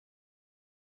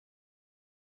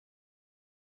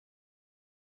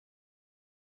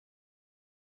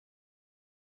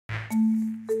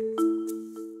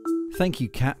Thank you,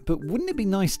 Kat, but wouldn't it be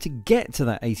nice to get to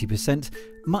that 80%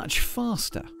 much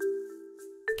faster?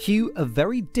 Cue a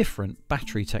very different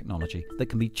battery technology that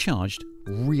can be charged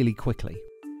really quickly.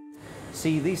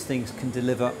 See, these things can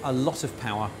deliver a lot of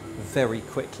power very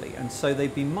quickly, and so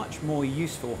they'd be much more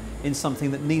useful in something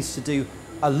that needs to do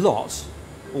a lot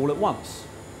all at once.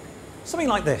 Something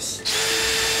like this.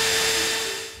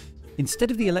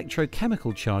 Instead of the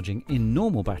electrochemical charging in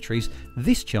normal batteries,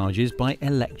 this charges by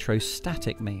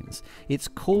electrostatic means. It's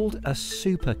called a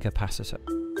supercapacitor.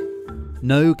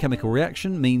 No chemical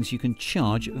reaction means you can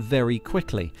charge very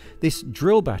quickly. This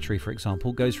drill battery, for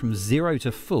example, goes from 0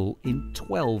 to full in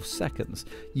 12 seconds.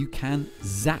 You can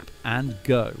zap and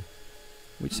go,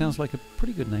 which sounds like a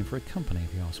pretty good name for a company,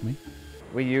 if you ask me.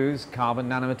 We use carbon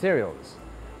nanomaterials,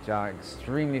 which are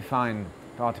extremely fine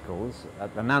particles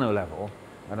at the nano level,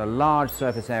 and a large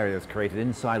surface area is created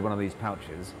inside one of these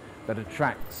pouches that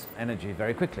attracts energy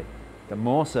very quickly. The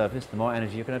more surface, the more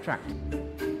energy you can attract.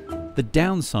 The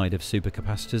downside of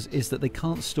supercapacitors is that they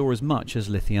can't store as much as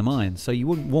lithium-ion, so you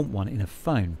wouldn't want one in a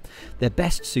phone. They're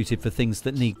best suited for things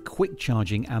that need quick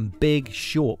charging and big,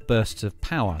 short bursts of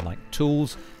power, like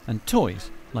tools and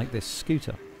toys, like this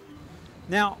scooter.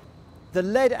 Now, the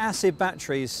lead-acid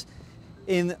batteries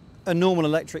in a normal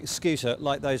electric scooter,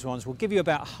 like those ones, will give you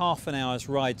about half an hour's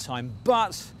ride time,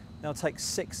 but they'll take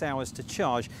 6 hours to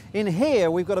charge. In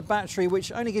here, we've got a battery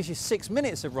which only gives you 6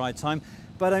 minutes of ride time,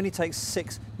 but only takes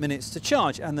 6 minutes to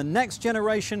charge. And the next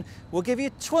generation will give you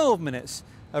 12 minutes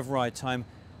of ride time,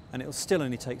 and it'll still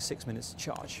only take 6 minutes to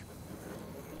charge.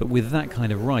 But with that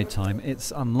kind of ride time,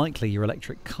 it's unlikely your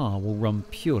electric car will run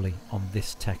purely on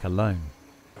this tech alone.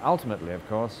 Ultimately, of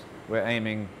course, we're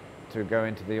aiming to go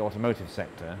into the automotive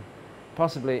sector,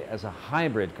 possibly as a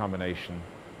hybrid combination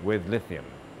with lithium.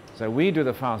 So we do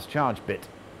the fast charge bit,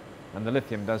 and the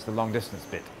lithium does the long distance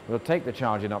bit. We'll take the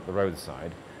charging up the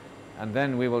roadside, and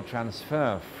then we will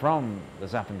transfer from the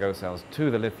Zap&Go cells to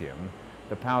the lithium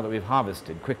the power that we've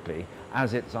harvested quickly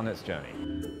as it's on its journey.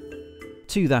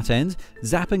 To that end,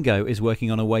 Zap&Go is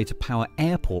working on a way to power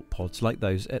airport pods like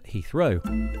those at Heathrow.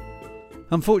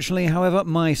 Unfortunately, however,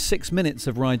 my 6 minutes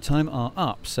of ride time are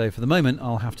up, so for the moment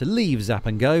I'll have to leave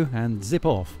Zap&Go and zip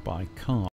off by car.